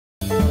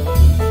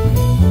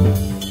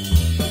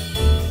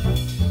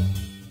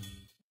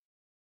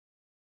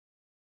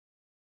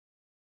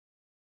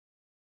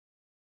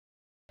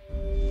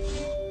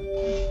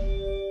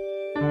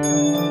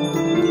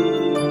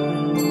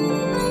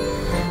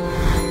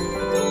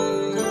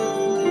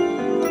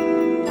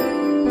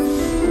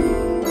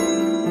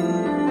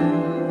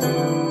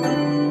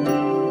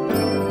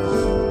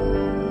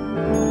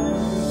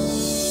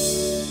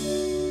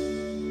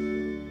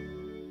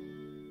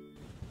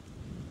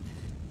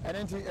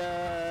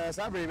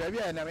Sabri baby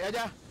na me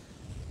aja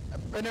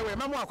anyway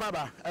mamu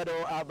akwaba edo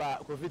aba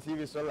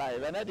Kofitv so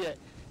live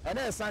and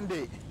na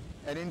Sunday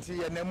and nti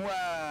enemu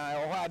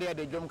a ho ade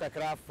de dwom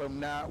kakra fam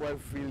na wa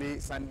freely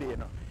Sunday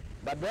no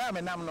but where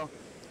me nam no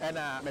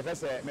na me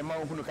pese me ma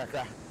hunu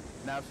kakra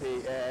na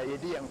fe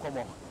yedi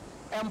enkomo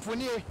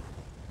emfonie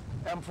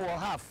emfo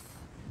half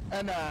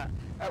and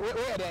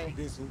where dey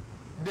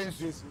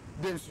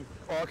densu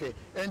okay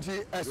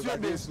enti asio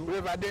densu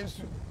river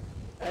densu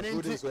and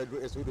into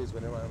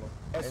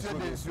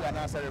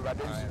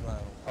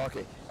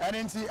okay and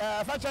into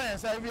facha and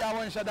say we are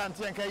one shadan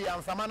ti enka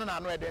yam famano na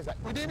no e dey say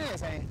we dey me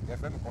say the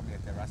friend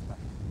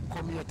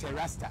community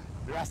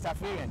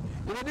rastafarian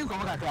you be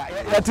nkomo kakra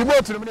ya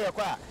tibo tunu me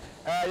yakwa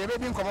you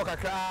be nkomo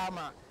kakra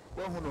ma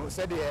wo hunu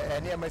say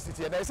the near my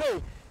city and I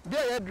say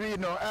there you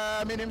no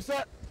menim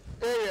say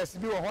areas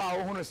bi wo ho a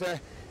wo hunu say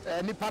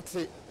ni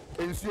party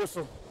ensuo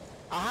so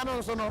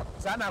ahano so no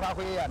sa na ba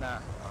ko ye na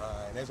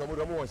na so mo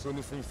won so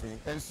ni finfin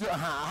ensuo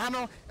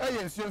ahano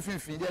ensuo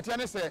finfin de tie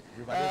ne say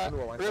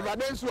river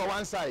dance on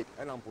one side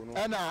and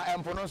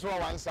empono so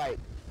on one side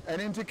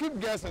and to keep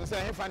guessing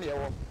say he fan ye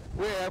wo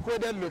we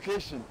coded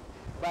location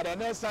but the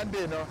next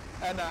Sunday no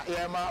and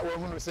yema wo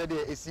hunu say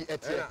dey esi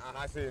etie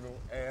I say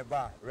no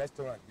bar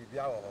restaurant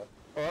bibia wo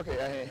okay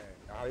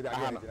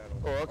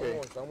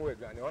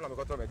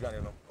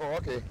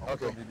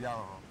okay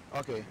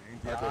okay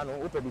no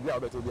uto bibia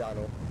obeto bia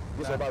no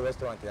this over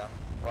restaurant ya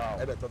wow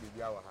ebeto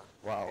bibia wa ha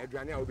wow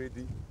eduane a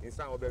obedi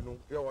insan obenu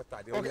pure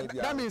water dey okay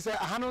that means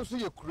ahano so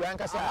ye kura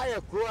nkasa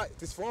aye kura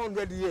it is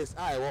 400 years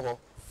I wo ho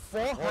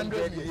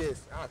 400 years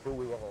kro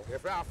we wo ho e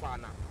fra afa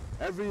na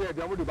every year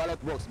they the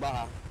ballot box ba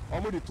ha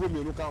omo the two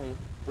mienu ka ho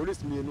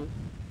police mienu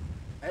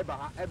e ba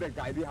ha e be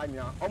guide ha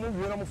nya omo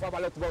wie no mo fa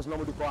ballot box no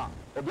mo di ko a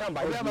obi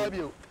amba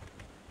bi o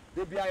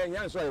de bia ye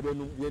nya so ye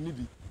benu ye ni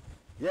bi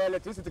ye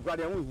electricity kwa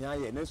de ho hia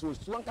ye na so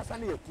nkasa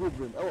na ye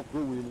program e wo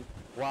pro we ni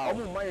wow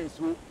omo ma ye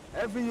so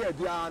every year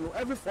bia no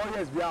every 4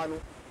 years bia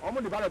no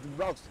omo the ballot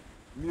box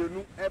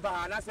mienu e ba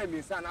ha na se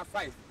mi sa na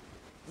 5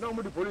 na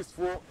omo the police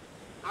for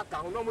aka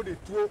ho na omo the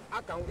tuo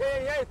aka ho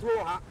ye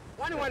tuo ha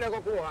wani wani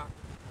ekoko ha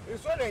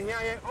nso na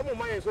hia ye omo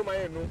ma ye so ma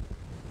ye no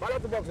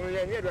ballot box no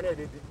ye hia do na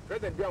dey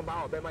president bia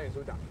mba obe ma ye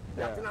so da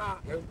ya tena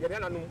ye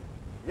na num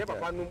ye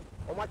papa num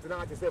omo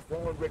tena ati say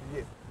 400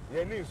 years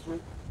ye ni nso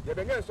ye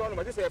be nso no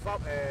ma say fa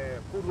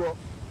kudro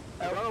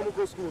e mo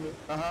go school no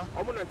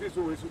omo na nti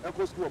so we so e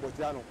go school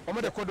obotia no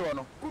omo de kudro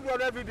no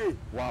every day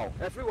wow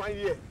every 1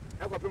 year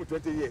e go pay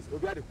 20 years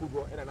obi ade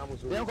kudro e na na mo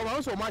so yen ko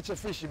ma so match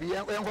fish bi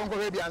yen ko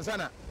be bi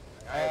ansana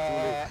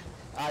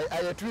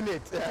I too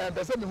late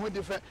be say me hu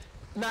different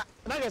na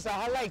get a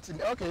highlight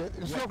okay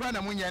so kra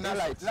na munya na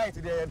light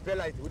dey pay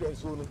light we dey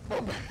so no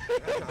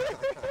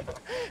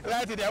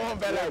light dey won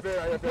pay light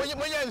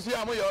munya nsu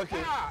am you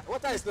okay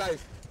water is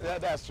life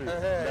that's true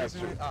that's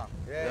true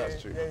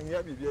that's true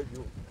yeah bibia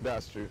bi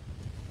that's true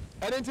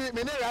and then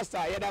me ne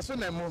rasta ye da so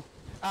na mu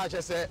a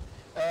che say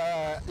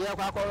ye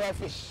kwa akwa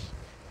fish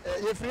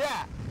ye free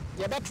a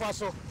ye betwa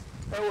so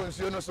e won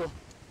nsuo no so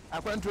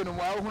akwantu no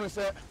mu a wo hunu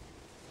say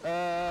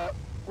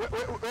we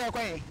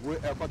kwan we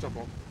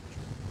ekotoko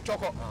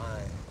Choco.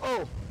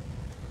 Oh,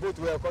 both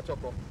were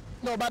choco.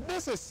 No, but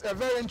this is a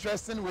very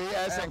interesting way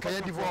as and can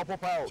you develop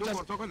a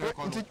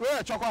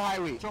Choco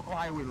highway. Choco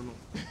highway, no.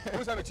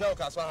 Who's a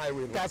Castle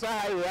highway? Castle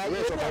highway.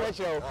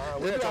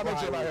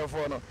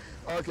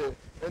 Okay,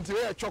 until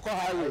we Choco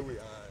highway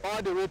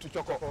all the way to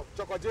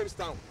Choco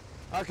Jamestown.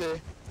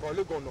 Okay. For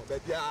Lugon,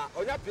 but yeah,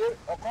 on your pay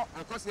or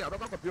cause you have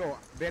a pure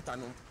better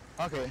no.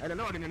 Okay. And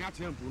another in the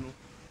natural puno.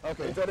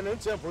 Okay. Into the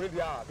natural puno,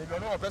 they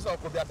don't know a person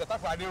could be at the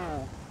top of the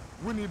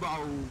Winnie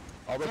Bow.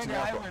 I bet you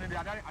I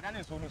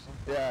done so.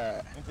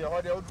 Yeah. Into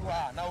all the old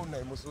now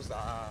name Mususa.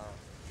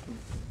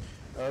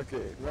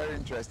 Okay, very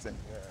interesting.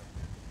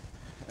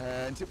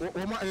 Yeah. And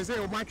you say,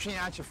 what train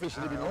actually fish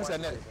living on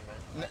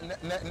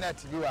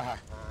net you are.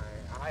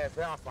 I have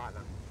a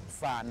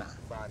Fana.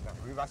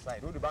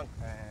 Riverside, do the bank.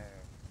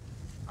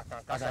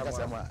 I can't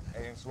somewhere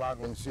in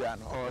Suano.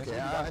 Okay,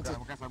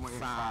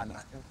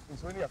 Fana.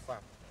 It's only a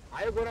farm.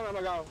 I go to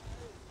Mamma.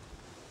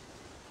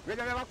 We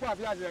can never quite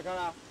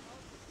have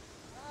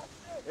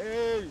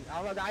hey,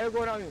 I'm going to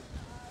go down.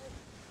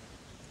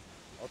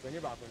 Open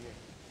your back on me.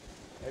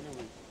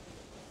 Anyway,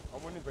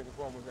 I'm only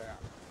 24 months there.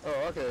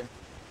 Oh, okay.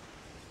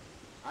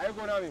 I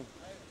go down.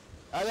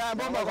 I am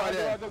Bomba.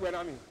 I go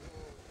down.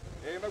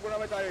 Hey, I'm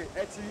going to tell you,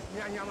 Eti,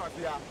 Nyama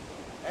Mafia,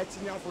 Eti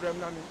Nyam for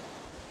them.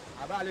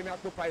 I value me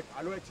to pipe.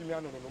 I know Eti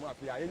Nyam no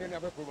Mafia. I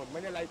never problem.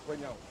 Many like when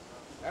you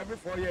every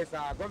 4 years,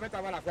 government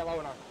have a fair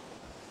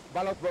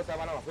ballot box. I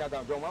want to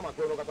down. John Mama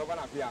Koro got over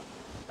Mafia.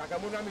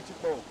 Takamuna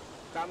Michiko.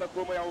 Kama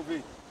promo ya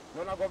uvi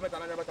no na government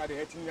ananya bata de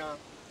hetinya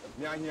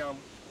nyanyam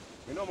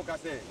you know muka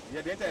say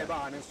ye de enter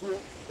ba na so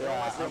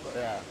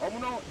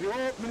omuno the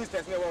whole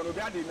ministers na we no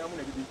bi ade na mu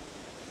na bibi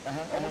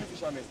omuno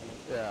fishermen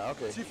yeah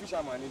okay chief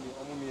fisherman ni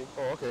omuno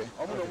oh okay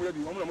omuno mu bi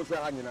omuno mu hwe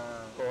anyina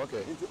oh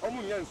okay nti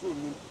omuno yan so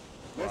ni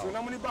so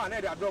na mu ni ba na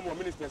de Adoma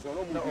ministers no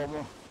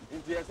omuno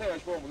nti e say we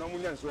show omuno mu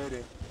yan so e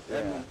de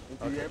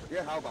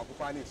Yeah, how about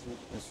Kupani?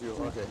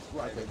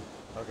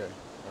 Okay.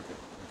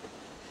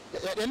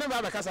 You never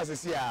have a casa to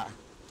see ya.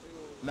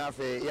 Now,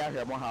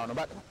 yeah, more how,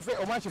 but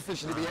how much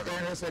fish did you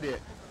said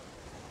it?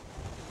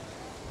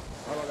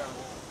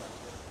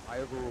 I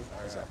go.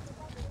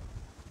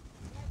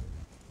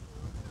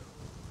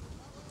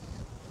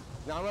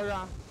 Now, what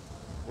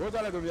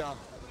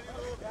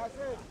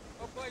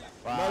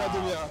are you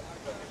doing?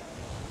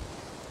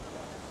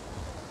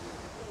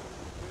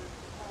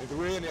 It's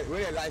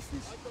really life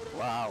fish.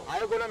 Wow. I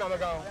go now,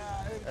 go.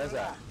 Yes,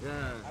 sir.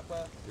 Yeah.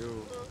 You.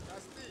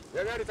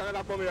 You're ready to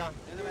come here?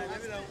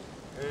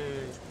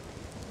 Hey.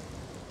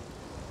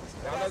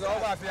 Now,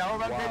 over here.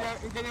 Over Kenya.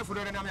 In Kenya, food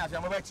and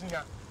I'm watching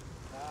here.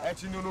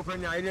 Actually, no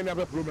problem. I didn't have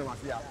a problem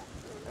with here.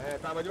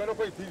 I'm going to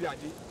put TV.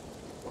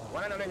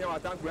 One and another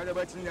tank, we're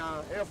watching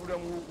air for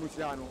them,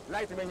 Luciano.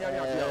 Light me,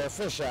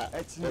 fish.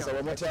 It's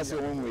a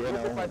material room. We are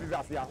very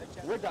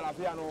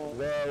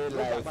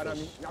light.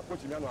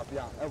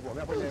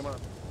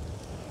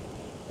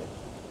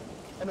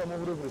 I don't know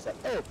who say.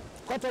 Hey,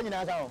 cotton in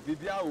our town.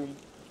 Bibiaum.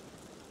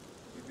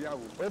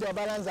 Where the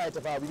balance I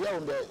to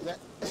Bibiaum there.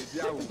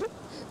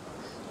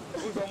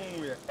 Who's on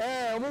here?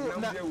 Eh,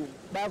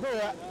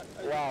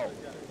 wow.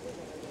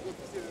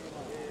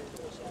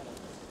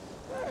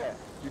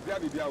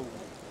 Bibiaum.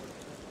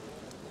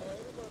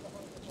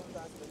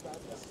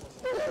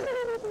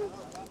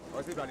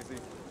 What's it going to say?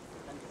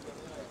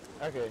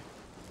 Okay.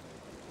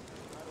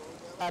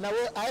 And I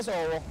saw.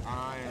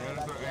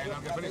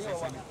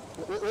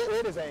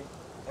 Wait a second.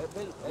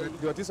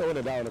 Your teacher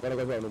went down.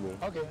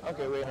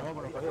 Okay, wait.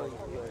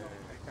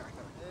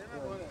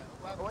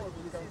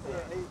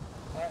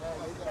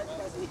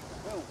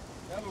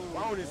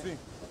 What is it?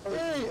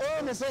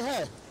 Hey, they say,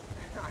 hey.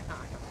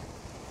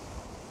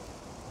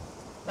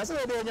 That's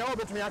what they're doing.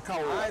 Between a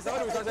cow. I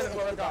saw you a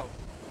cow.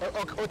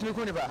 Okay, you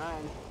couldn't buy.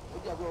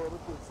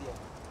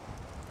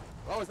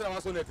 I was saying, I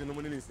was on it in the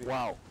morning.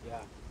 Wow.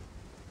 Yeah.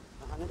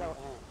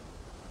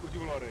 Could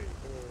you already?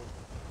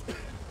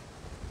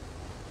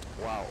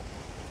 Wow.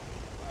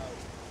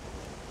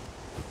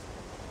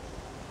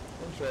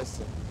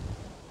 Interesting.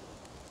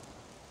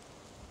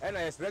 And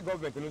I said,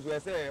 government, you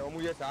say,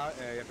 yes,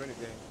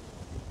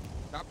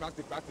 that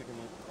plastic, my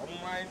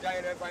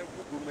giant fine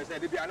food,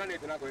 said, if you are not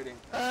going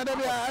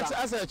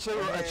as a chill,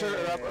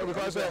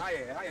 because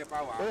higher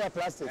power. We are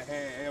plastic.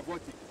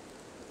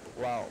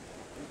 Wow.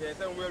 There's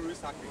somewhere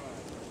recycling.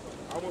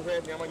 I will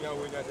have Yamanya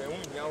when I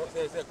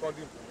say,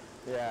 according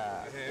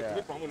yeah.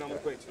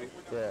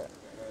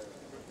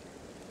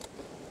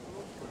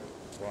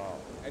 Wow.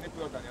 Any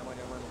plot than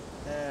Yamanya.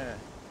 Yeah.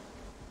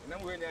 And then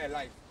when I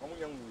like,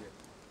 young.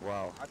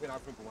 Wow. I think I'll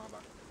from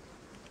Maba.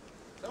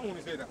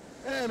 Someone say that.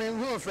 I mean,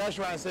 who fresh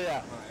one say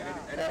that?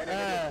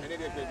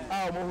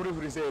 Oh,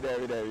 who say that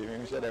every day?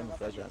 We share them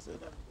fresh one say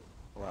that.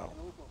 Wow.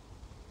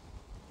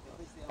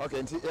 Okay,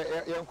 you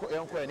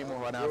don't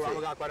anymore.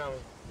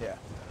 Yeah.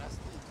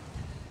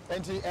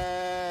 And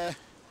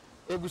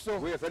Eguso,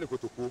 we are fairly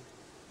Kotoku.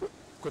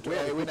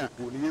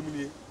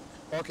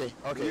 Okay.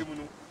 Okay.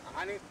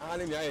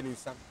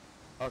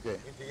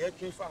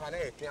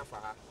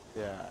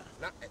 Yeah.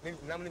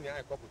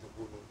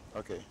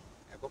 Okay.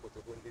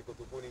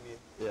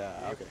 Yeah,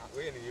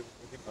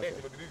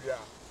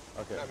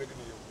 okay.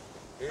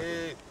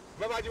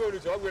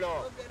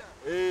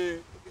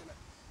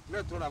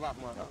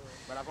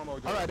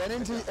 All right, then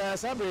into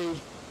Sabri,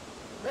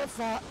 let's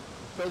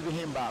first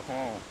him back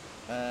home.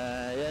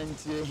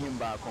 Him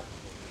back home.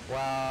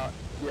 While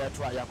you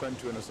try your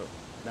country, so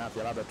now if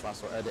you have a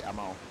trust or the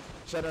amount.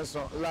 Shadow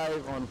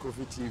live on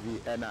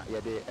Kofitv and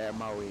Yade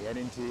Maui and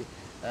into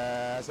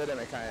said them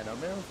a kind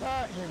of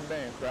him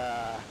then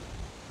cry.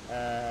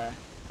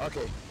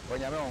 Okay, when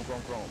you're on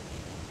Concron,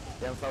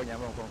 then found your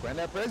own Concron. And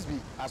the Presby,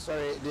 I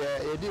sorry, the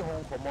Eddie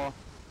home for more.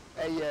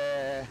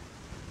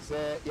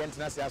 Say,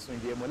 Yantina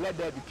soon, let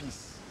there be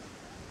peace.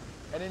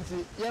 And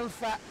into young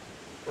fat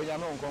when you're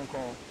on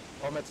Concron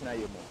or Metina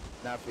Yemo,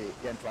 now for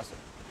Yantrasso.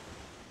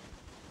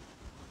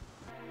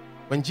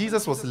 When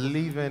Jesus was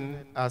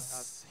leaving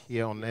us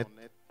here on earth,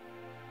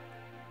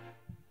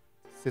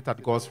 sit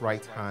at God's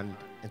right hand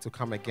and to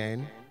come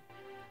again,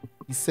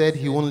 he said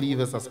he won't leave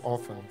us as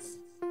orphans,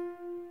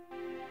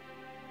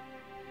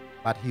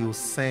 but he will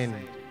send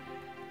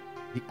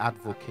the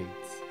advocate.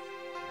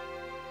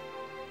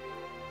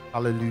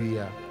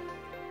 Hallelujah.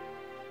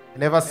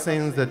 And ever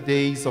since the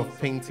days of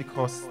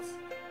Pentecost,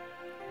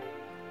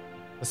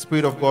 the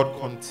Spirit of God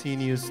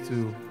continues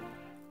to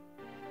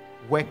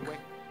work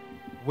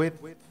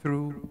with,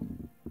 through,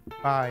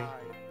 by,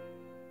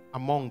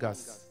 among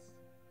us.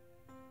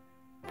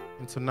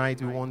 And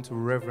tonight we want to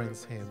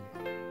reverence him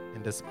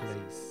in this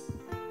place.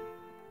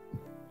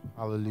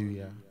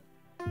 Hallelujah.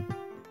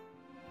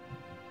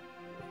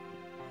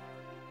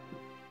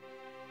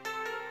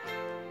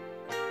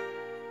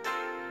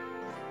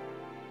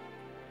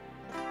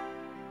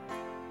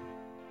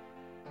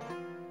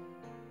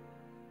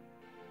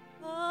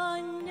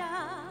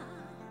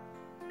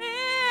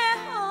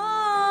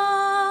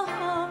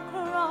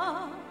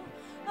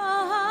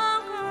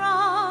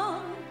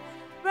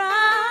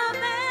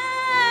 Brahma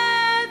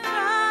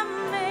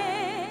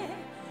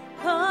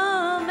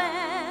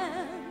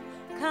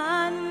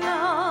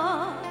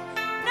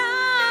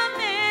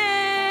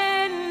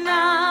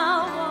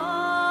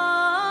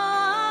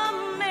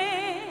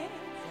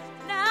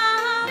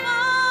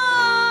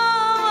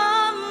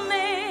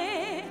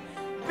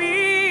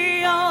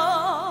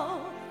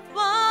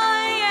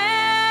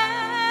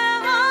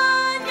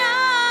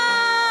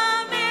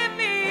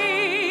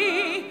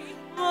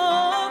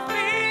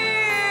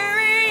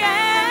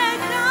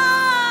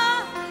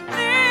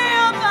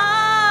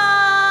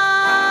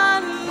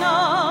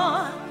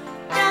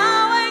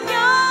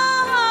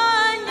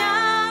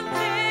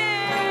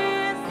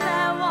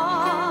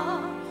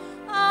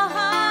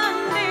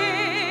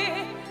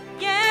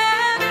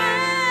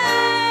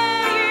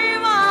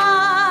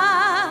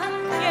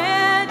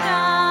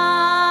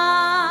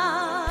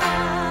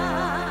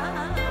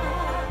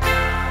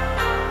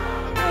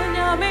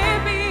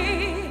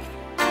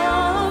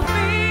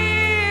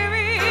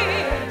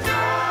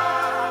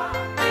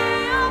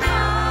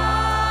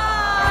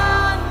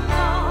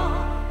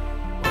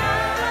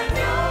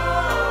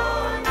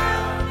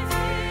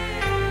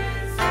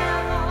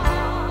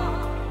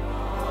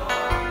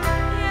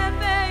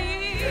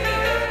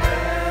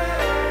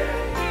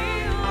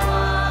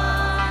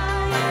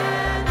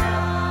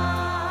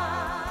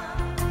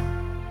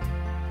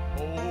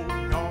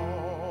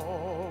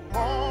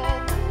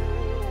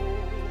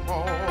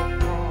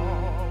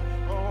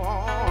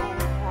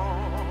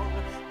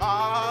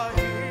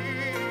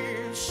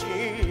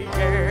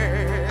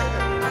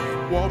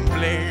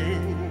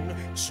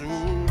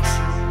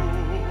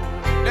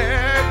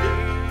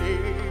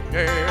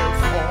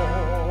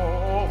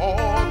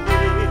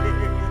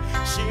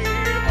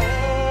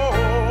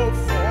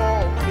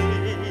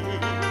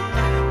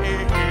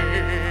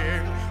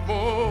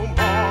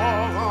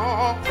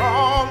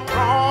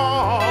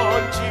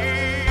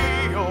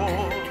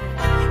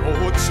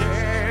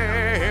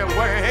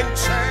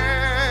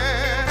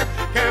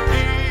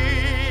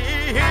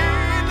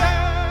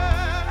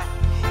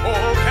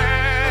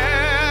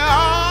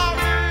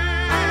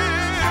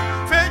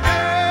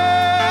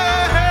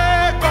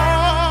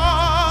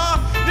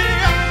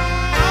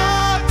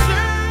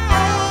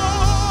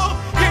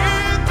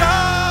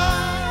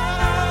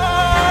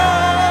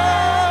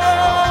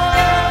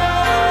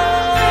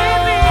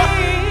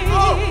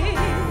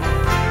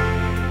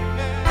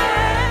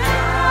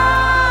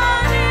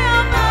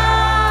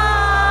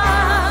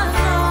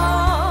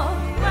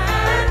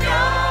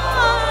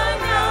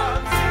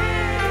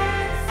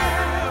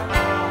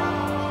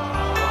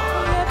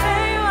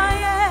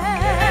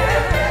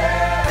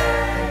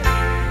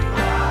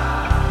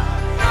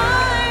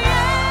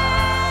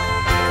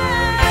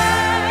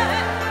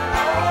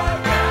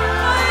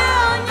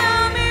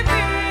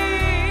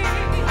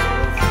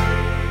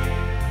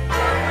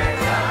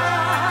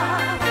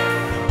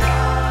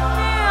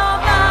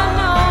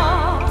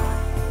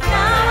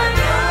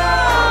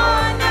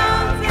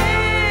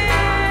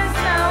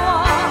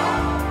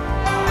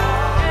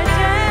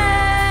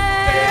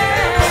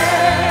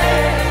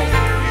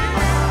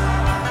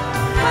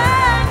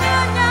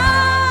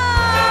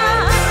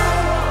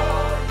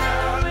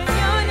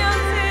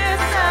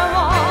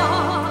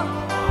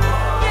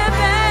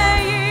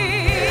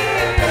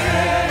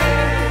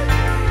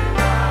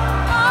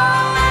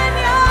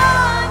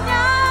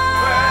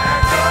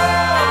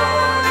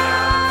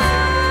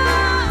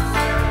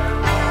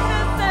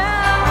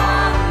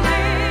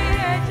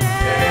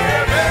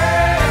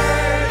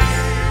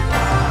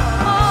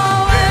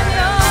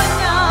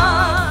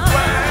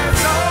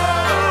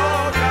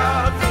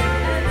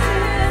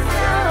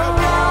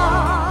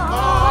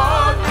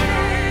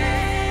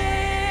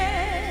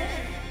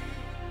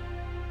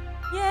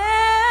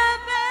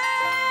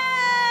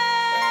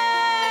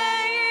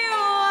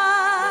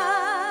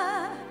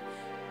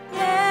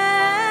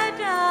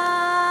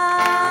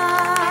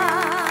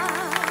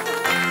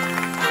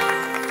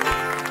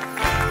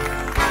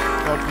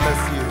God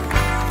bless you.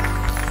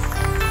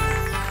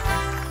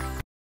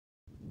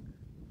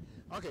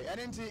 Okay, and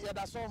then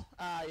that's all.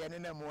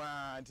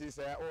 Until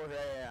say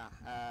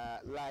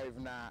live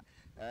na.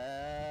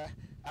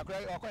 I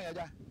cry.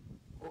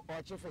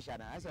 Or chief fish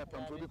I said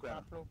pampro bi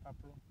kura.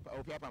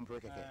 Opia pampro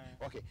keke.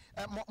 Okay.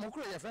 Mo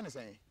kura your friend is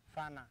saying.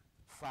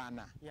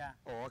 Fana. Yeah.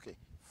 Oh, okay.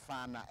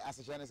 Fana. As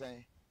a channel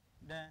saying.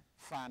 Then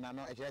Fana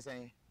no. It's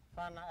saying.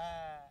 Fana.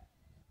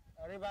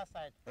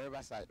 Riverside.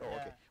 Riverside. Oh,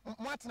 okay.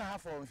 What na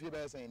half for few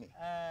bears saying?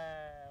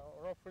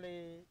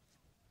 Roughly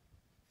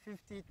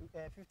 50 to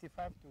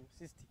 55 to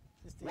 60.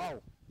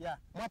 Wow. Yeah.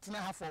 What na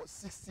half for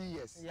 60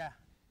 years? Yeah.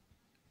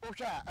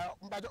 Okay.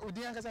 But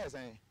Udian Kasa is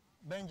saying.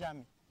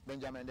 Benjamin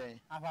Then.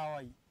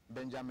 Avawai.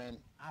 Benjamin.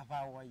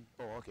 Avawai.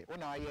 Oh, okay.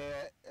 Una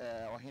ye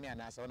ohini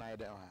anasa una ye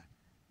de oha.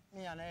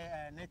 Me and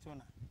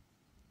netuna.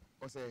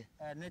 O say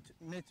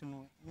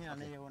Netunu. Me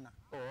and Yona.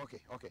 oh,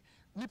 okay.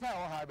 Nipa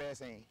oha be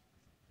saying.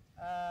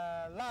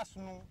 Last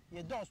no,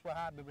 you don't swear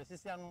her, baby.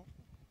 Sister,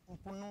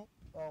 Mpunu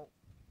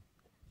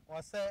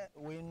or say,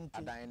 when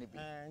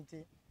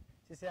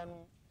Sister,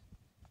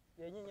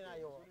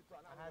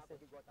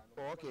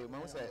 okay,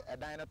 man say a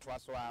diner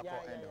trust or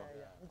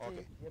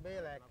okay. You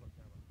pay like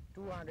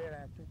 200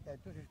 and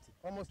 250,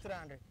 almost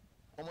 300.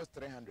 Almost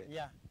 300.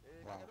 Yeah.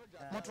 Wow.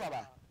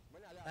 Motraba.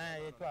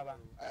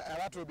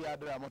 That will be a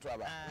drama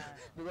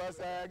because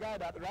guy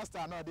that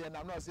Rasta no there and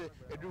I'm not say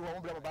a do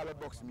one ballot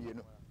box me, you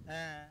know.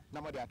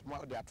 No more that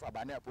trouble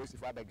and post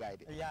if I be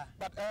guide. Yeah.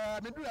 But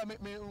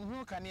me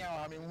who can you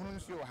I mean who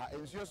show her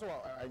and so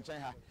and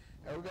China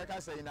we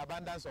can say in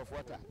abundance of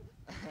water.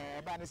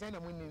 But the same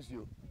means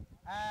you.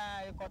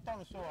 You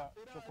cotton so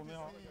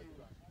chokumeo.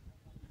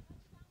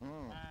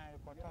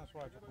 Cotton so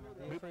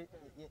chokumeo.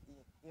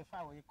 If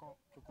I will call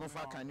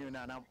chokumeo can you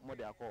na more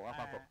they call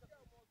apako.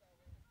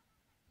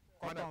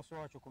 Cotton so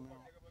chokumeo.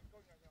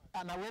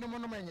 And I wait a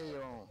moment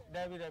you.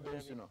 David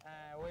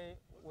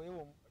we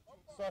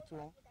sort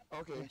one.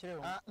 Okay.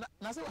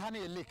 Na so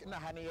honey lake na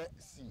honey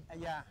sea.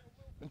 Yeah.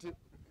 Until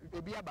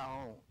ebi aba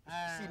hon.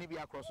 Sea ni bi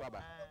across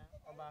aba.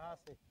 Oba ha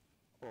say.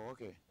 Oh,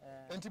 okay.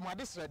 Until my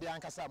this ready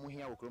ankasa mu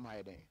hia okrom ha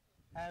yeden.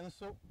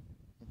 So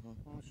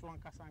so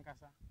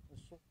ankasa.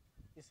 So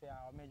is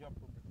a major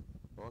problem.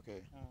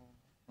 Okay.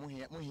 Mu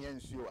hia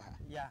nsuo ha.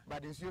 Yeah.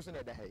 But nsuo so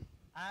na da ha yi.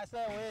 I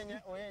say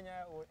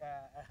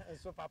we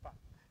so papa.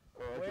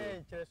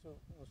 Okay.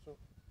 So.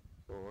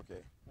 Oh,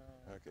 okay.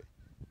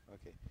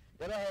 Okay.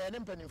 Yaba he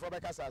empany for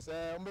bekasa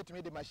say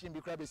umbetumi the machine bi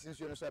kra be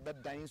sinsuo no so be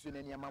dan nsuo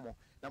na niam mo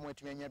na mo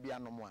atumi anya bia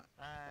no mo a.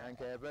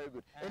 Okay, very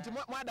good. Enti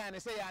mo dan ne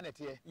say ya na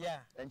tie. Yeah.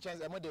 And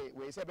chance mo de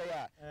we say be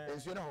ya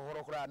nsuo no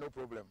hohoro kra no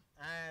problem.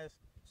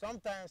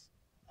 Sometimes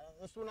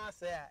nsuo na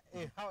say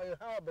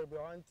how baby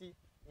auntie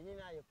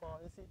nyina ye call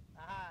nsi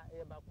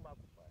e baku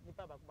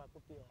nipa baku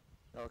pi o.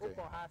 Okay.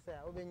 Ko ha say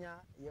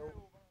obenya ye.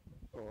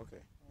 Oh,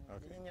 okay.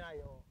 Nyina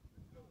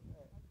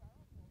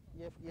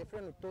ye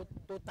friend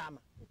to tama.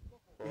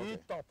 Okay.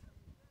 Top.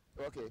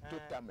 Okay, to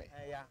tame.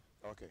 Yeah.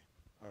 Okay.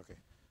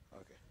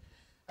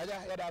 Aja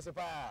ya da se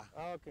pa.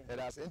 Okay. Ya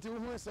da se. Enti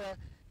hu se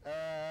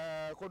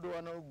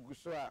kodo no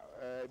guso a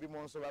bi mo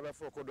nso ba be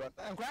for kodo.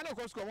 Nkwa na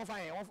ko sko mo fa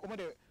yen mo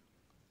de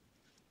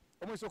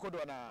o so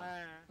kodo na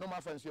no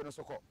ma fa nsuo no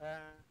so ko.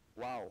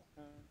 Wow.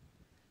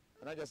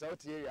 Na just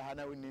out here ha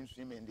na win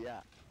swim in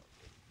there.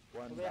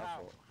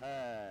 Wonderful.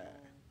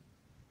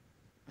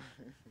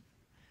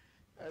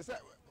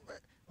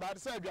 But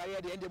say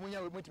dware de ende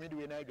munya we mutimi de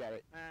we na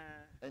dware.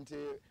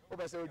 Enti o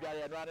be say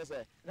dware no ane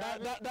say da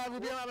bu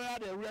bi ma me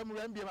de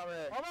wuram bi ma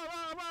me.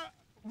 Oba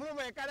mu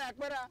me kare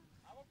akpera.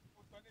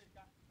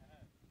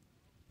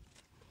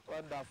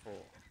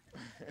 Wonderful.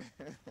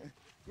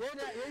 You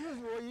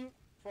use oil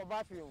for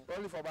bathing.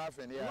 Only for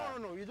bathing, yeah.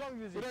 No, you don't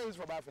use it. You don't use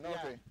for bathing,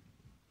 okay.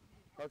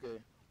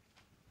 Okay.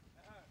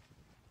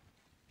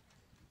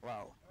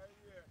 Wow.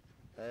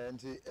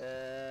 And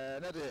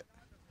another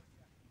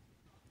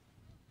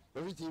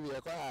Kofitv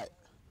e kwa hai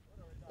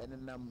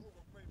enam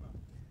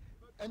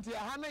enti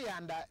ahana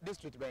yanda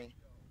district ben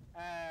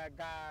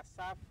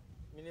Gasaf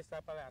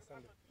Municipal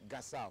Assembly.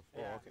 Gasaf.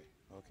 Oh,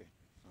 okay.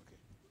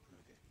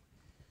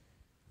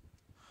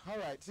 All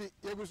right. See,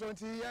 you go so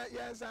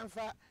yes and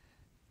for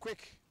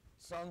quick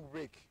song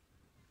break.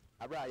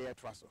 Abra here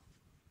twaso.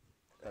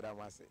 That I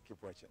must say,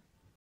 keep watching.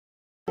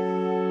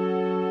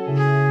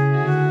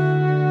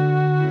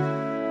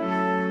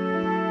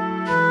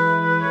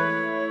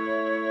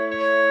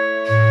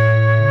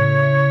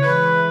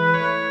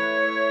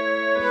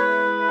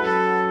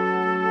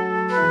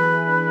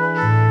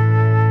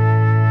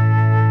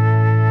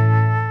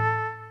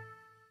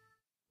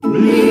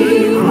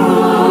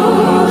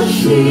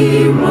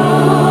 Shira,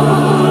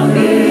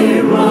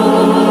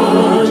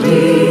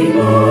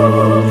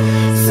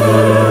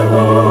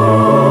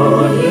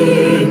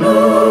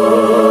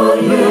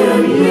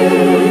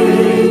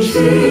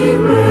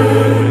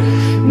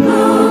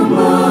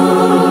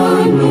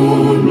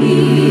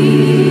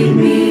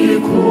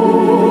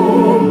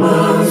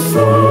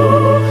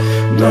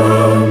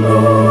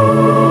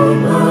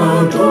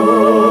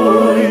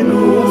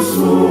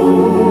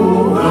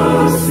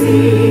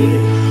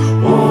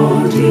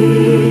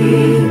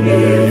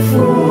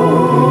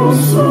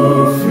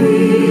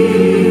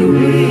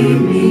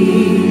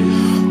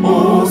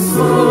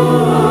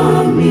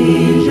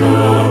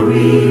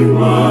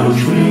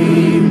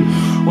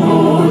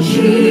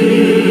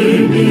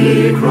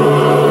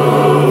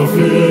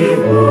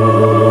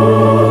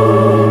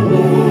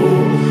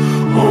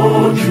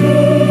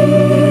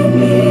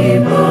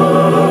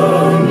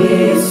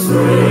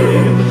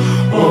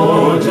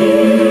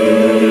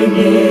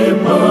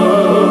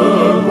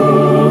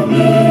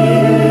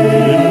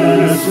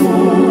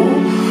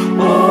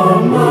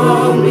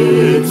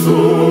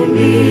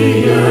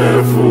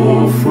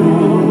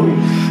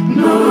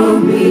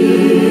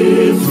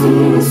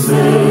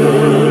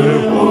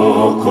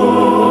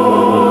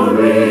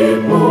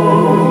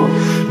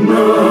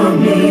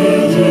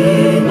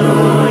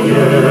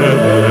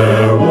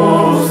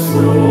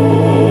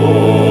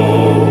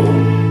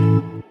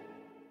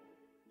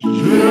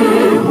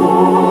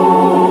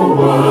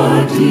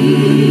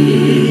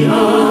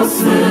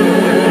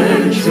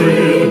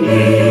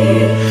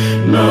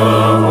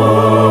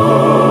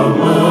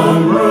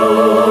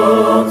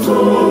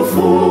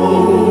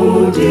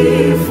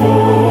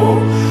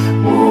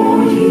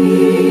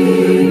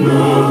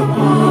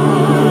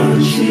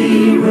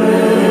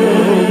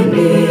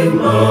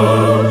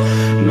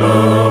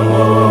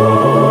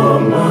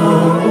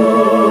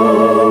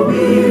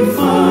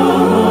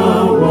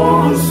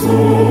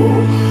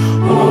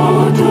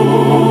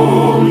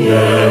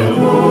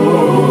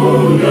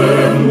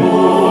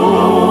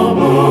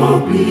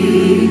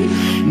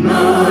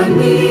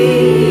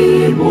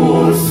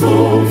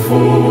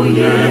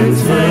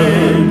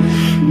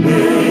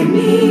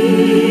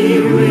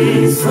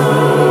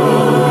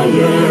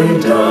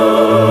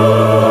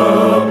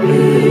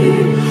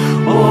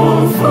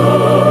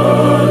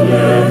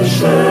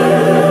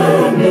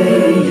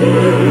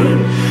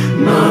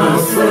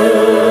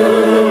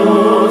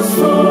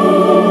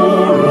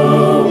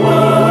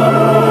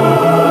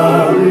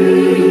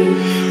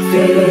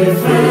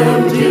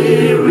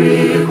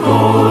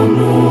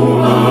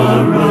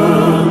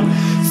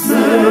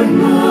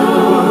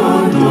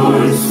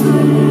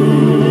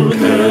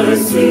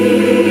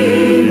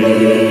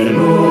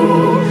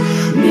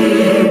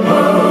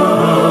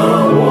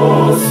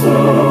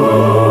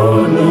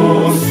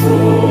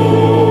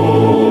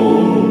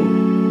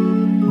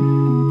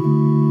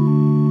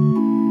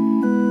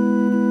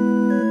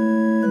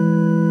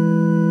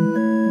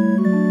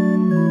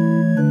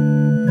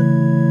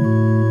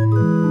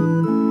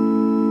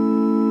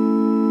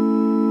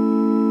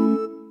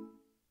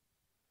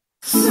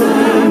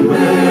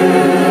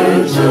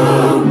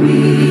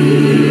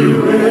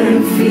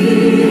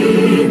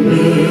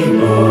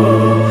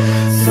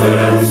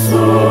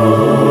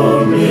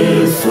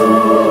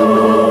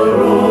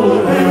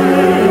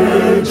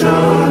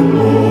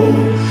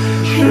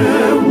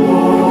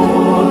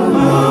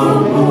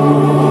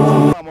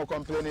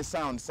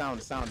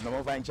 Sound. No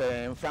more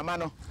venture.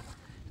 Framano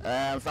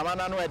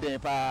no wedding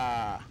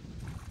pa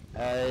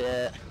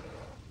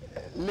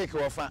lake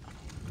offer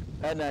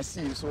and I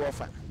see so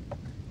often.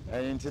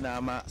 And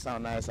Tinama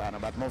sound nice,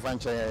 but more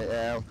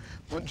venture.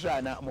 Won't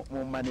try now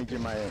more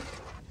managing my.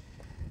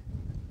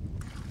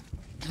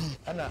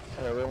 Anna,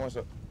 we want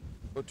to.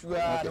 But you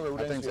are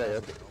the things I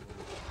have.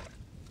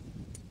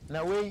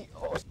 Now we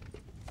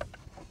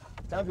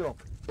champion.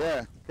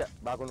 Yeah,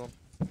 back on.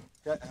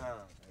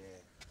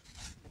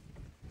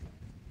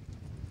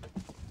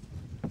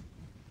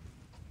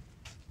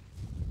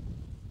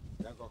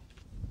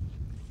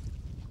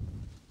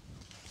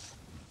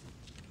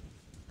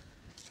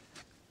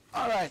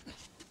 All right.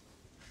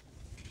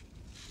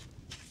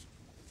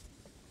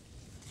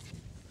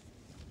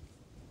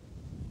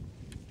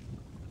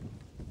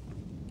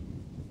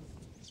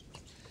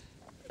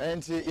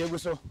 And you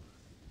so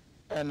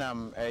and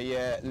a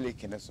year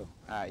leaking so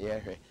yeah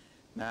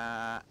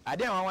na I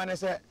didn't want to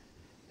say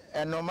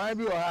and no might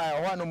be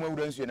or no more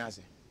than you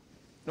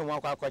no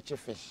more catch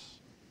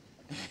fish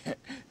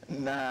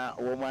na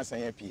woman say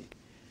happy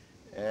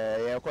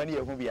yeah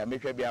can be a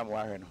make be am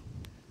warren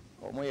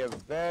no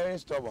very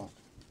stubborn.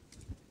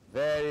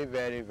 Very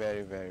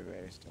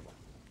stubborn.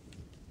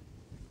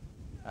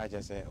 I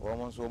just say,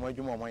 almost so much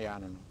more my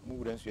yarn.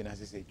 Move and soon as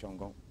I say,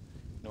 Chongo.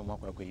 No more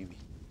quacky.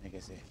 Like I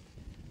say,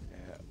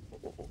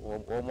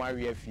 oh, my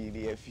real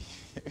fee.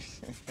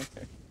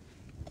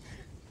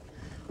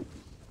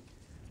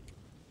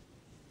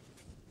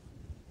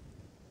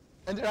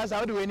 And that's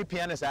how do any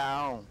piano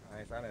sound?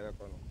 I found it.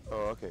 Oh,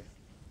 okay.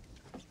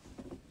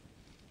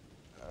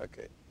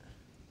 Okay.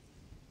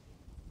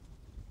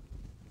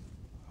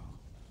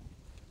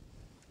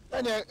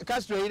 And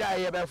Castro, I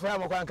have a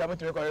friend who come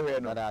to the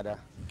no dada.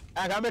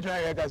 I come to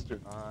try Castro.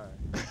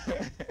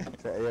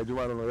 I do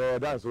want to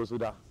dance also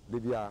that.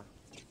 Libya.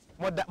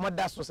 What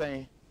that's for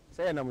saying?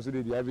 Say, I'm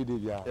Musudi every day.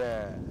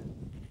 Yeah.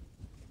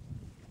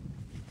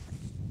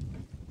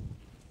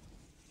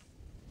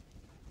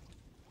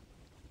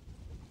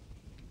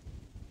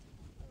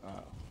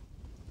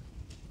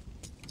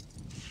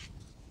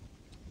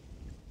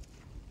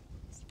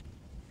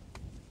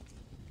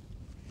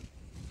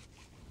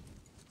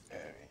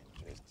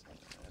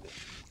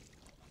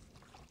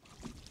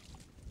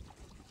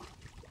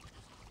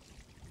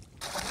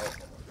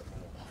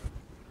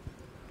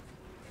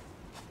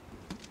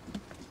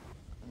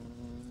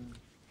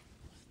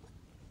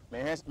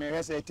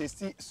 May say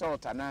tasty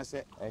salt and I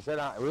say, I said,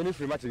 we need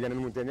free much again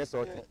and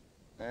salt.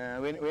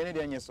 We need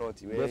any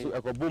salty. We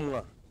have a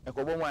boom. A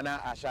coboma,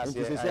 I shall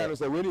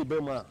say, we need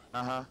Bema.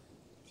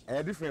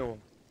 A different.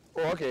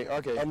 Okay.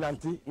 And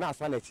Nanti, not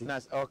sanity.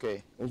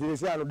 Okay. And you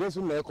say, I don't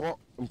know,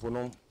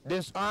 Imponom.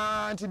 This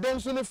auntie, then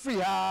soon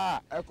free. I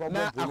go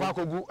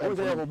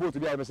to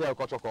be able to say a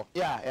cochoco.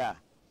 Yeah.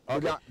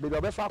 Okay.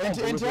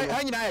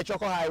 And I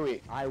choco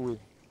highway.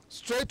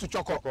 Straight to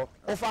Choco.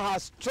 Offer her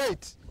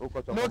straight. No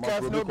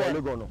curve, no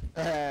bend.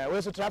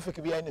 Where's the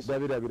traffic behind us?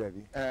 Like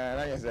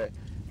I say.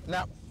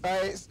 Now,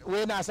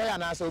 when I say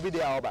an answer, will be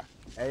the Alba.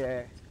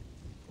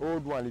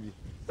 Old one.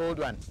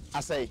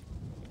 I say.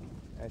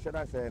 I should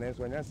I say, and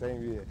when you're saying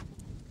we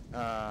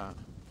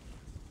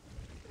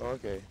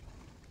Okay.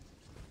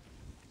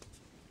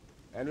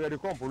 And we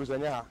come police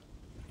and yeah.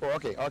 Oh,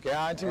 okay.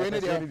 Auntie, we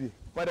need to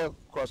what a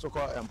cross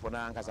and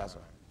Pona Casaso.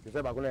 You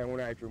said, I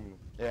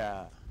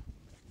yeah.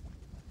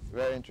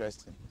 Very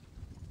interesting.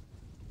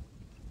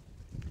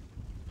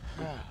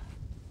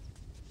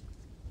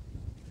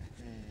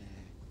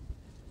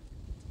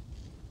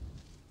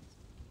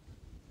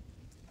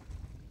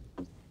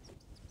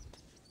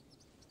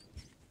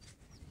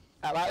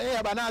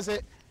 But now say,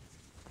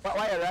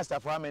 why a Rasta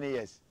for how many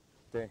years?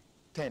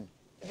 10.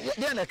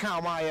 Then the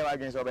count my year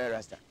against Obey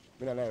Rasta.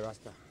 Me na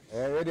Rasta.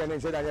 Ready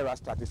and said I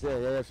Rasta to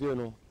say, yeah, you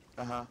know.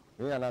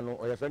 Me and I know,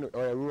 or your friend,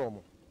 or a room.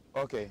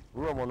 Okay.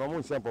 Room on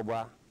almost simple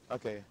bar.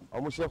 Okay.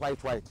 Almost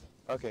white.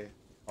 Okay.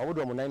 I would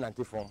do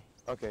 994.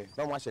 Okay.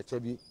 Don't watch a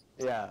chubby.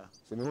 Yeah.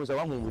 So me who's a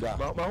one with that.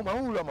 My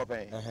own lama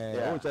pay. Yeah.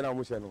 Yeah.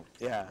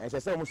 And I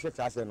said, almost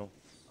no.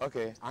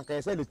 Okay. And I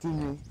said the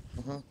thing.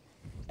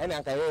 And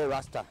I can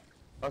Rasta.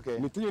 Okay.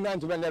 The thing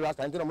to be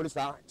Rasta until I'm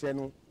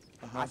channel.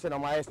 I said,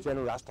 I'm my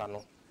channel Rasta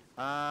no.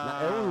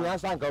 Na ehun yan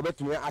san ka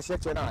obetumi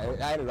ahyeche na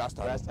ai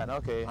Rasta. Rasta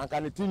okay. And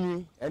can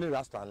continue any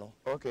Rasta no.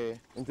 Okay.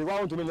 Nti wa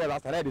want to me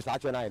Rasta na dey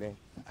search na ai dey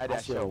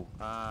show.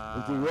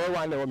 Nti we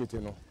wan na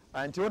meeting no.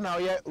 Until now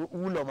ye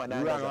ulo ma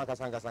na. Ulo na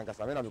kasa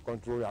me na me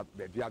control ya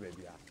bebia.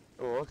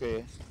 Oh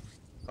okay.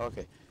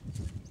 Okay.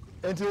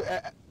 Nti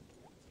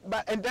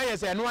but and then you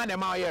say no one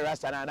na ye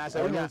Rasta na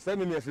say we say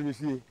me me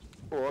fie.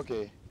 Oh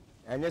okay.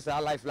 And yes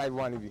life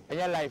one bi. And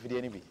your life dey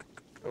any bi.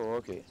 Oh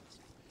okay.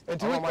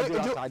 Into we are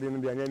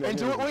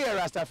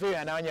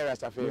Rastafarian and you're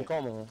Rastafarian.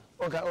 Come on.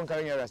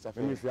 Okay, you're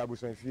Rastafarian. If you are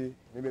Busan Fee,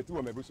 maybe 2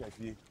 of my Busan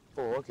Fee.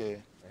 Oh, okay.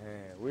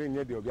 We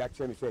need the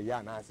objection say,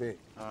 yeah, I say.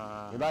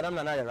 Madam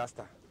Nana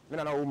Rasta. Me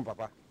na home,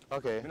 Papa.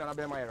 Okay. Me na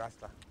be my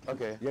Rasta.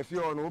 Okay. If you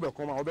know Uber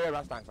come, Uber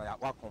Rasta and say,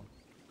 welcome.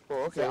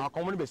 Oh, okay. I'll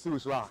come to be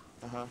serious.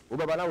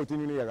 Uber Bana will tell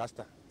you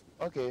Rasta.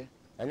 Okay.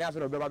 And you have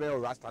to be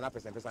Rasta and a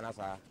person.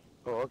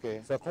 Oh,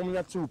 okay. So come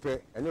here 2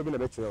 pay and you'll be a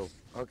better.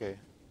 Okay.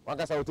 One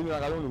case I will tell you,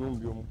 I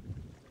don't know.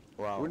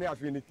 Wow. We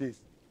have any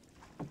case.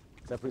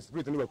 It's a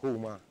spirit in the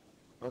cool.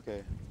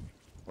 Okay.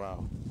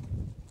 Wow.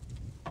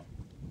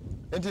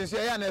 And you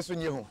say, I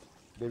know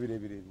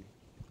David.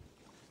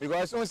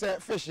 Because once a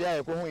fish,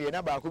 I go here,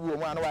 never could be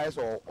one wise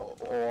or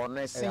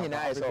singing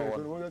eyes or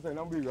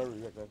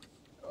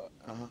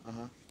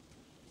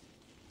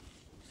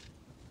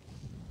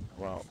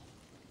wow.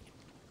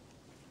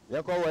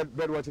 You call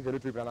bed watching the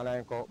people and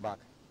I call back.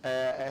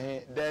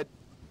 That.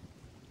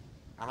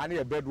 I need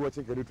a bed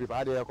watching the trip.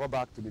 I did go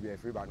back to the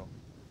free banner.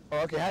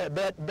 Okay, I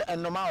bed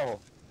and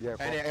normal. Yeah,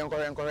 and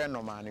correct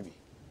no man.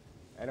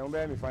 And don't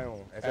bear me fine.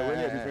 It's a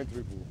really different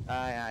trip.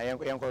 I am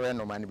correct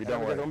no man.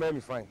 Don't bear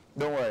me fine.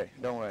 Don't worry.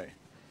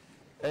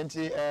 And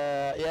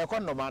yeah,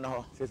 con no man.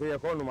 Say you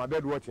call no my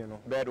bed watching.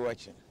 Bed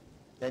watching.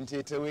 And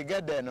till we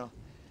get there, no.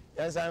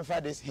 Yes, I'm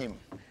for this hymn.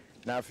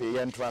 Now for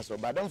yen trust.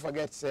 But don't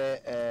forget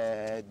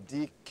say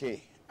DK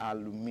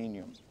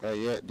Aluminium.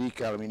 Yeah,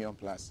 DK Aluminium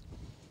Plus.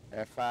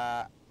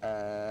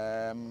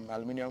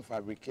 Aluminium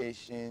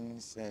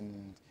fabrications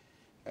and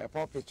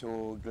pulpit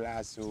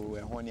glass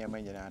and honey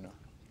manjanano.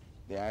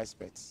 They are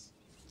experts.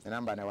 The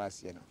number I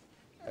was here.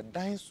 A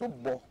dying so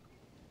bo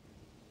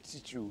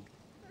situ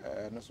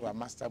no so a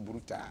master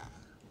bruta.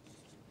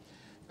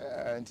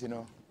 And you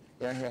know,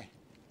 yeah,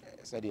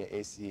 said the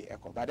AC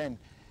echo. But then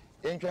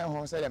in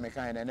home said I'm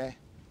kind and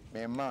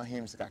me ma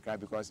him sakra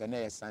because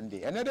I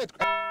Sunday. And that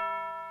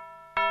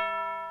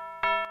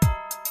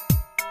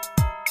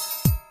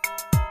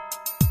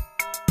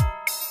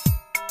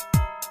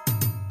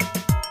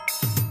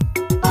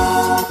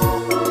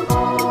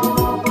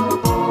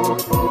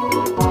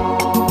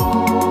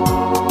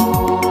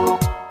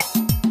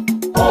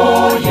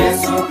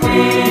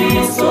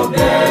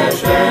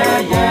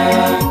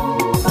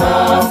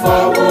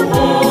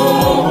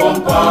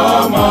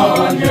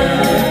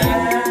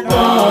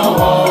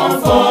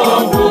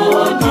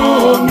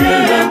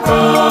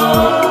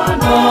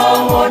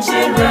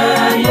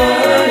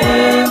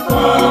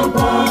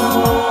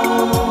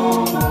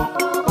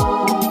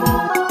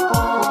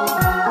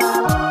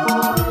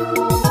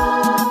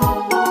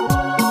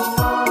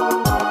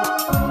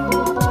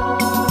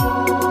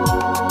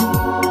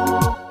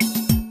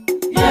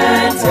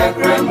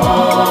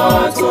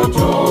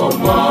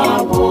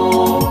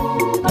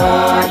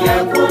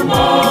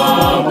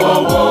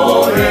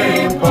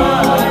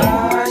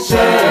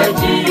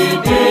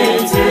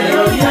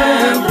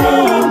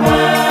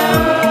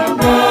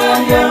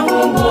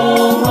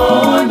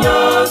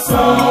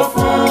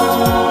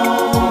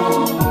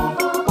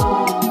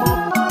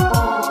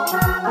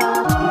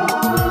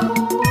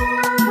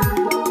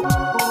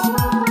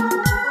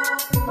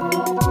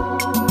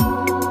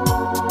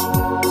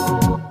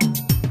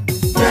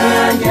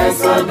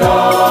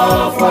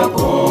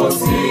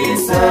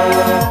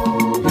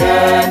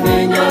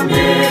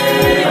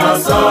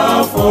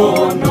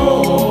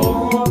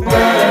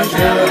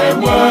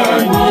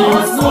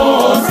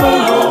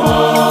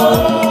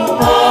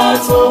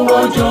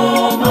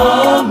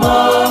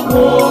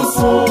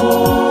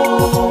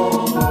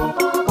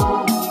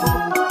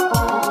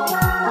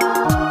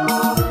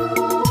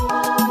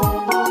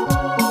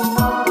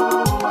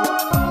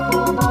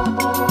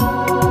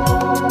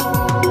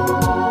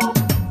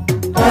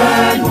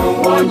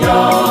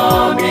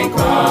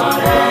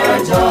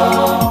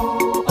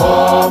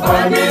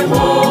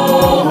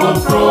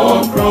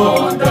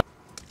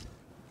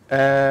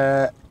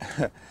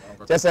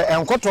just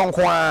enkoto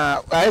nko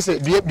a I say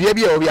dua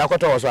bi a obi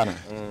akoto wo so ana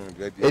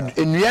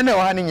enua na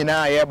wo ha ni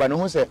nyina ye ba no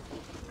hu se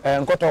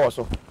enkoto wo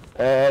so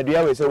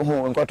dua we se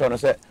hu enkoto no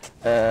se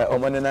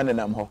omone na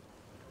nenam ho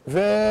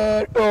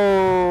very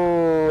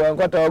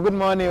enkoto good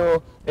morning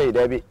oh hey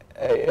Debbie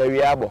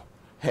we abo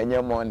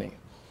enye morning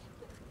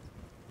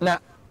na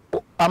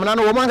amana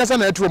no wo man kasa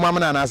na atu wo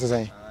amana na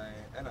asesen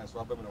na so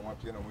abem na wa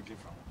pie na mo ji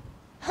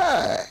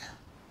fa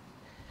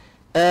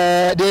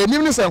the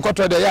nimni se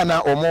enkoto de ya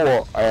na omo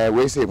wo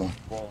we se mu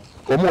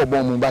omo wo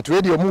bom mu but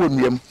we de omo wo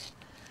nuam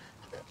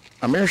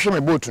amenhwe me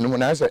boat no mu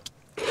na se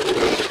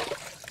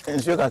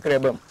ensuo kakra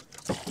bam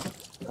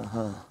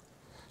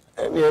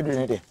we edu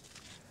ni de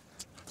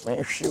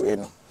me hwe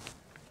no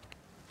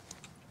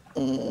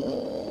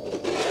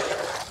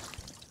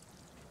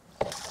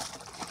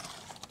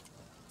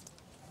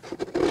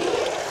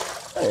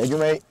you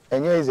may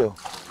enyezo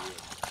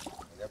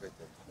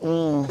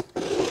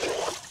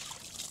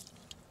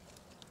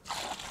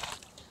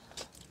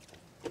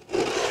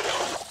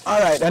all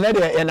right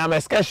and I'm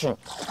excursion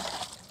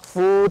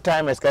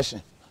full-time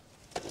excursion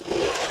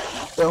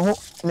so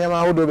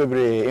nema hodo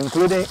bebre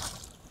including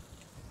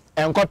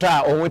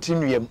enkota onwoti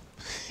nuam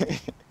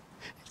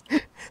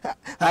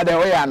ada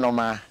we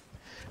anoma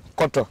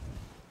koto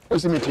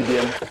osimiti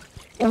biam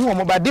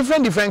omo ba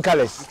different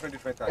colors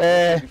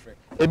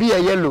ebi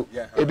yellow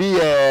ebi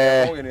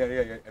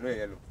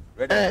yellow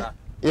red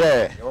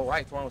yeah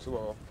white one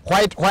so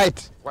white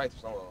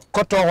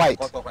cotton white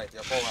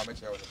yeah for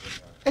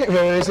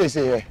am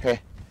say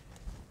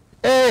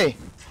hey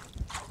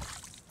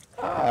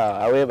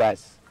away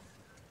bas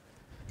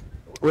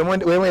we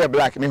want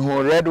black me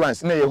who red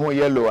ones na who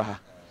yellow ha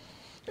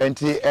and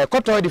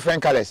cotton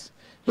different colors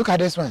look at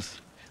this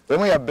ones we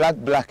want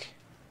black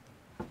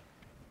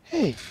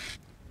hey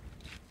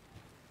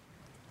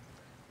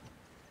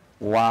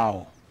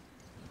wow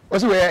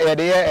what's where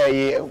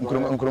they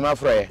nkruma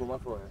fry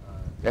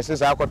yes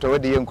is akoto we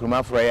dey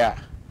nkruma fry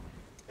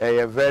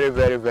a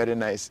very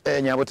nice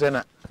nyabote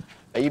na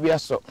ayi bi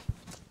aso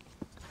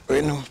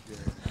we no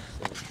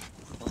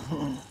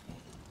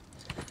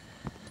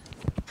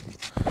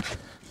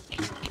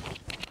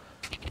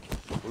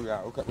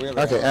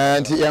okay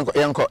and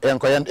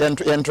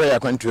yanko ya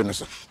kwantu no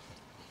so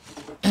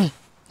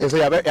eso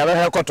ya be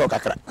koto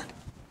kakra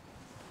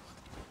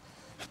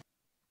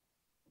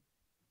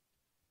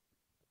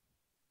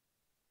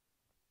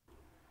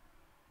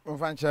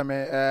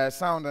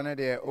sound on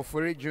there.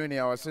 Ofori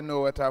Junior was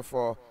no water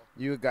for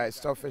you guys.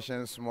 Stop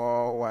fishing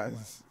small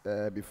ones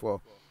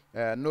before.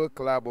 No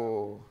club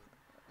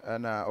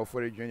and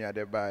Ofori Junior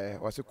there by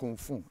was a kung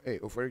fu. Hey,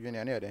 Ofori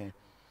Junior near there.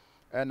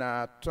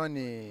 And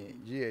Tony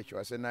GH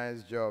was a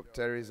nice job.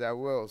 Teresa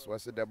Wells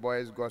was the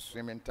boys got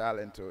swimming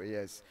talent. Oh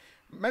yes.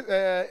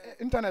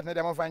 Internet na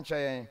demo fan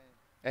chain.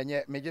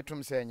 Enye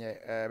mejetum se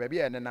enye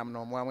baby and nam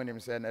no mo when him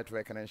say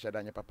network and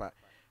share papa.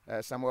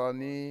 Samuel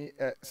ni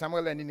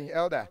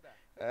elder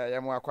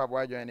yamu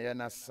akwabo join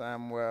na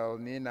Samuel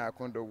ni na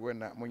kondo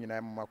wona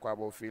munyina mu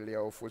akwabo filia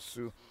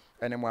ofosu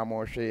ene mu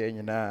amohwe ye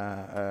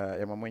nyina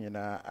yamamu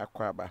nyina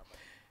akwaba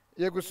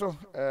yeguso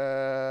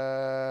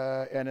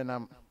ene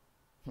nam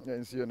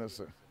ensio no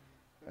so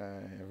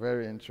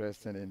very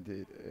interesting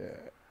indeed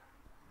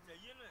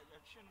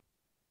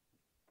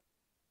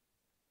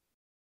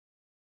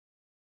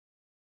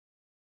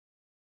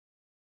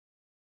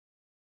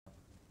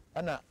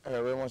ana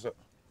we mo so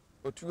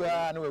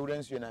otua na we wura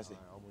nsuo na se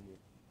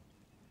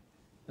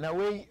na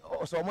we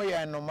so mo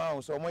ye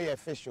normal so mo ye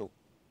official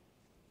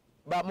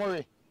ba mo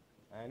we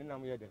ni na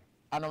mo ye de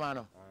anoma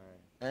no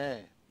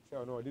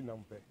so no di na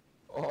mo pe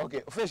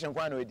okay official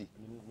kwa na we di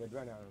me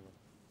dra na no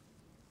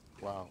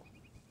wow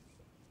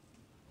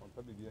on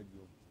pa bi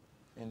agio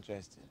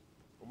interesting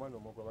o ma no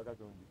mo ko ba ka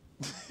ton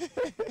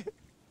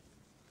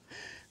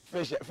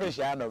di fish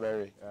I know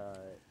very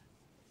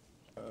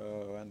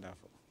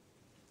wonderful.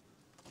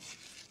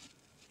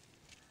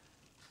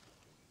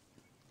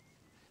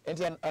 And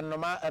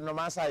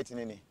normal site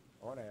nini.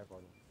 Oh na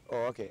yakọ.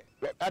 Oh okay.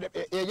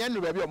 E yen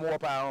no baby o mo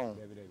pa on.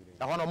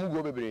 Na ho no mo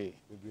go bebre.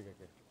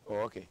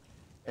 Oh okay.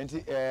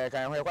 Enti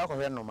kan ho yakọ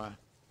akọ normal.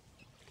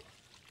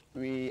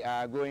 We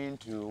are going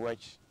to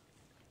watch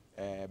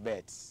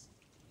birds.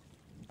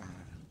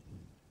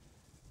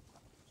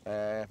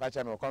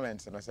 Facha me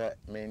comments no say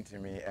mean to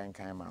me and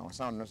kind ma.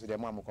 Sound no so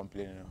dem am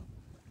complaining no.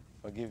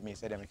 Forgive me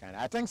say dem kind.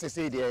 I think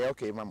say there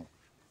okay mama.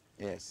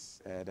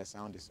 Yes, the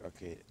sound is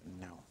okay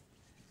now.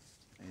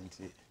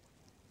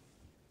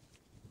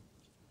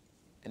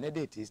 And the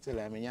date is still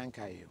I'm a young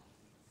guy.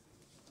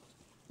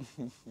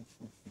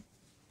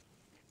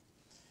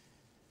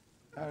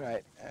 All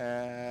right.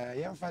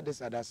 Young for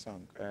this other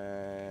song.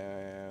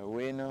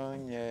 We know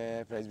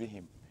Presby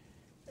hymn.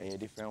 A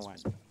different one.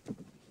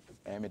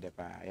 I'm the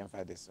pa. Young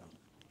for this song.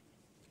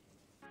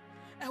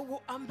 I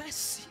will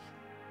ambassador.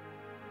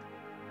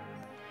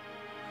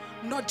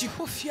 Not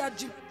Jehovah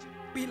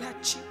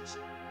Bilachi.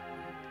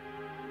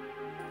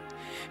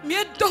 Me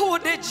do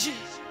deji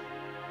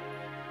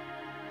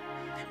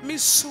me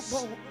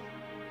subo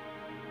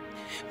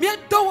me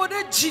do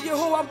deji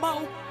Yehovah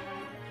mau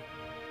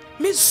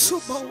mi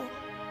subo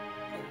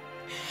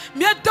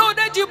mi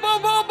adode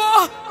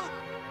jibobo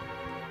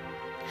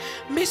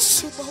mi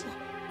subo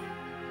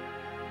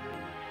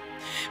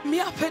mi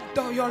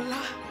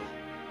apedoyola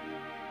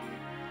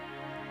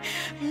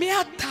mi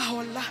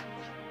ataola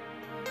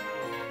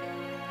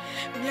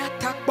mi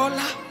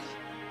atakbola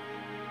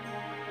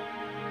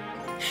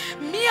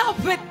mi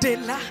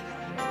apedela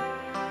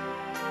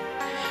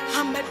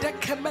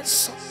amedeke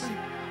meso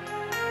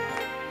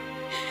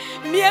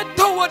mi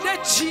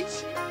edowodeji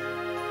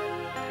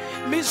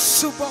mi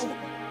subo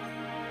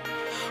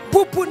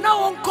bubu na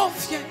won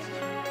Kofi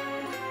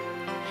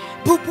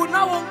bubu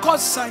na won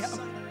Kosaya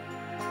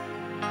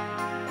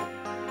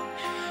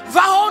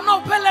va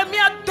ono pele mi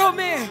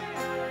adome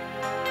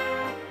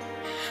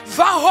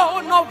va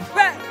ono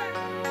pe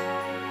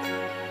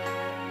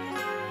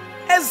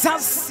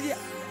ezasia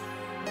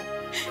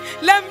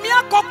le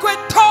mia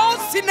kokweto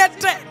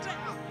sinete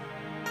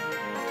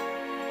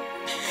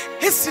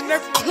esine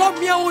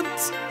klomia unt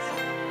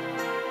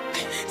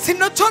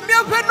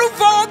sinotomia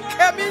venuvo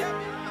kemi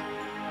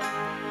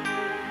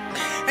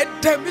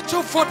edemi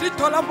cho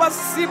 $40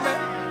 wasime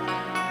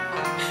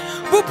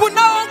bubu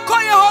na onko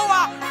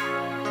Yehowa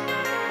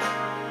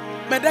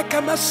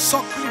medeke me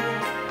sokli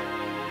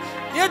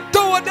ye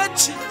do de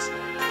chi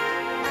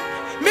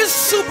mi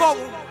subo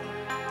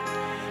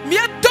mi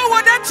do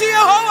de chi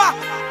Yehowa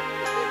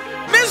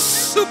mi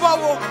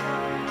subo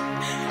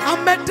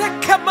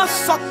amedeke me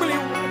sokli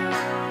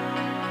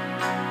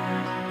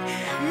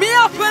mi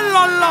ape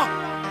lolo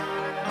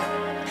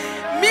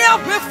mi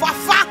ape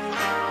fafa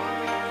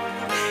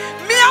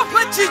mi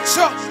ape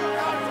chicho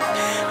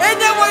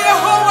enye wo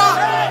Yehowa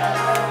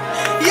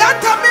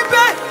yata mi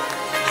be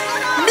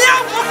mi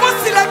ape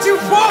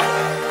silatifo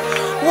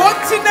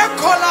wonti ne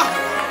kola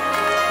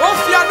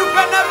ofia nu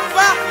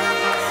benefa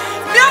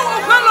mi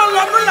ape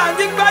lolo no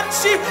landing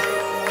bachi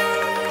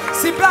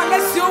sibra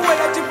lesi o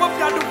wele ti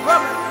ofia nu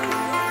bam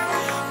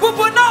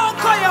bubu na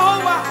onko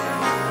Yehowa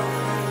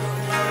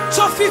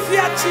Kofi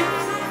achi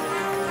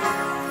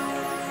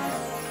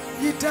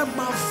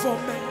yidema for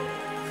me.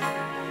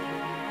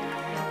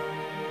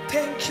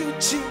 Thank you,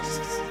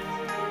 Jesus.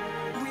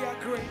 We are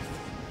grateful.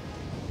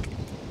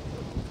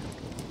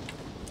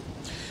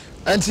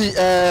 Auntie,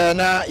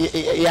 na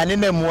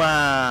yanene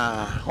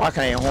mua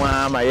waka ye ho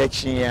ama ye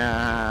chia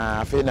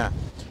afina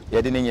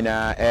ye de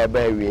nyina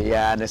eba wie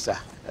ya nesa.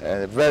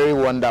 Very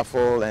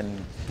wonderful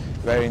and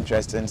very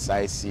interesting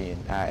sightseeing.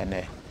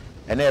 Ene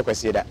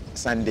ekwesi da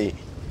Sunday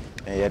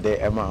ye de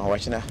ema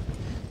wachina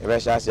e be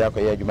sha ase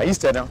akoye adwuma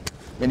Easter no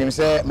menim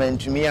se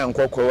mantumi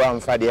ankokoro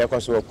amfa de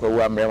ekoso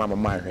okoro amrema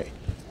mama hwe.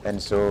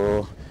 And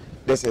so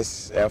this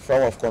is a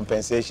form of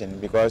compensation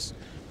because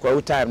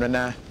kwa time no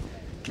na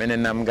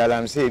menenam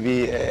galamsey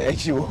bi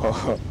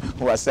echiwo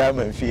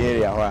wasama fi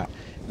area ho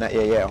na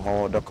ye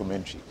ho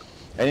documentary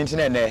anything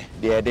na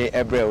de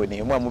ebre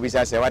oni mo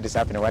amubisa say what is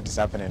happening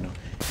no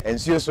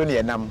ensuo so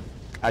ne nam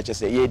ache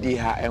say ye di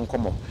ha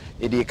enkomo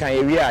e dey kan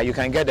area you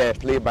can get the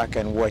playback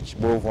and watch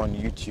both on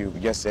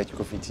YouTube. Just search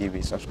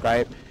Kofitv,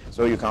 subscribe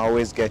so you can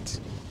always get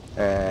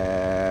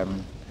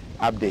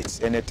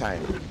updates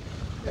anytime.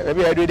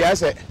 Maybe I do the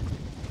say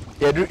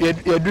you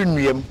do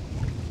niem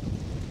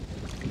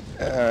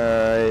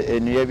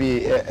enue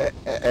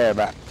bi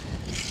ba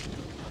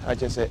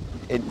ache say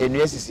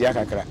enue sisi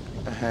akakra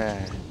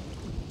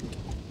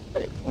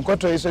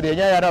nkoto iso de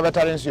nya ya na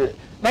betare nsuo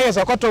na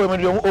yesa koto we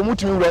mo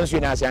omutumi wura nsuo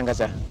na ase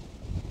ankasa.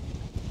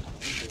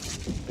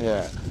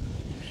 Yeah.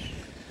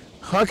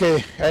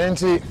 Okay, and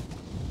then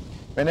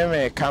my name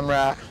is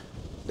camera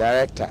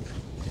director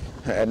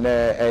and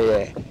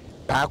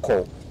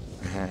Paco,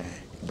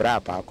 Bra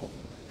Paco.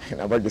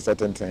 About the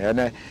certain thing.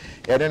 And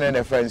then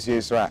the friends you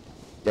saw,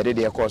 you did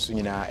a course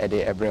in a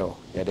day abro,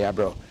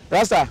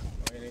 Rasta,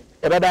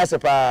 that's a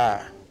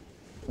pa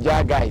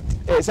guide.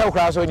 It's so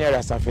cross on your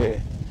Rasta.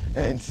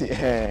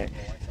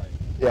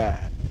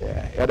 Yeah,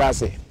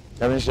 that's it.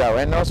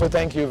 And also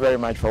thank you very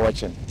much for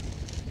watching.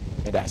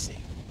 That's it.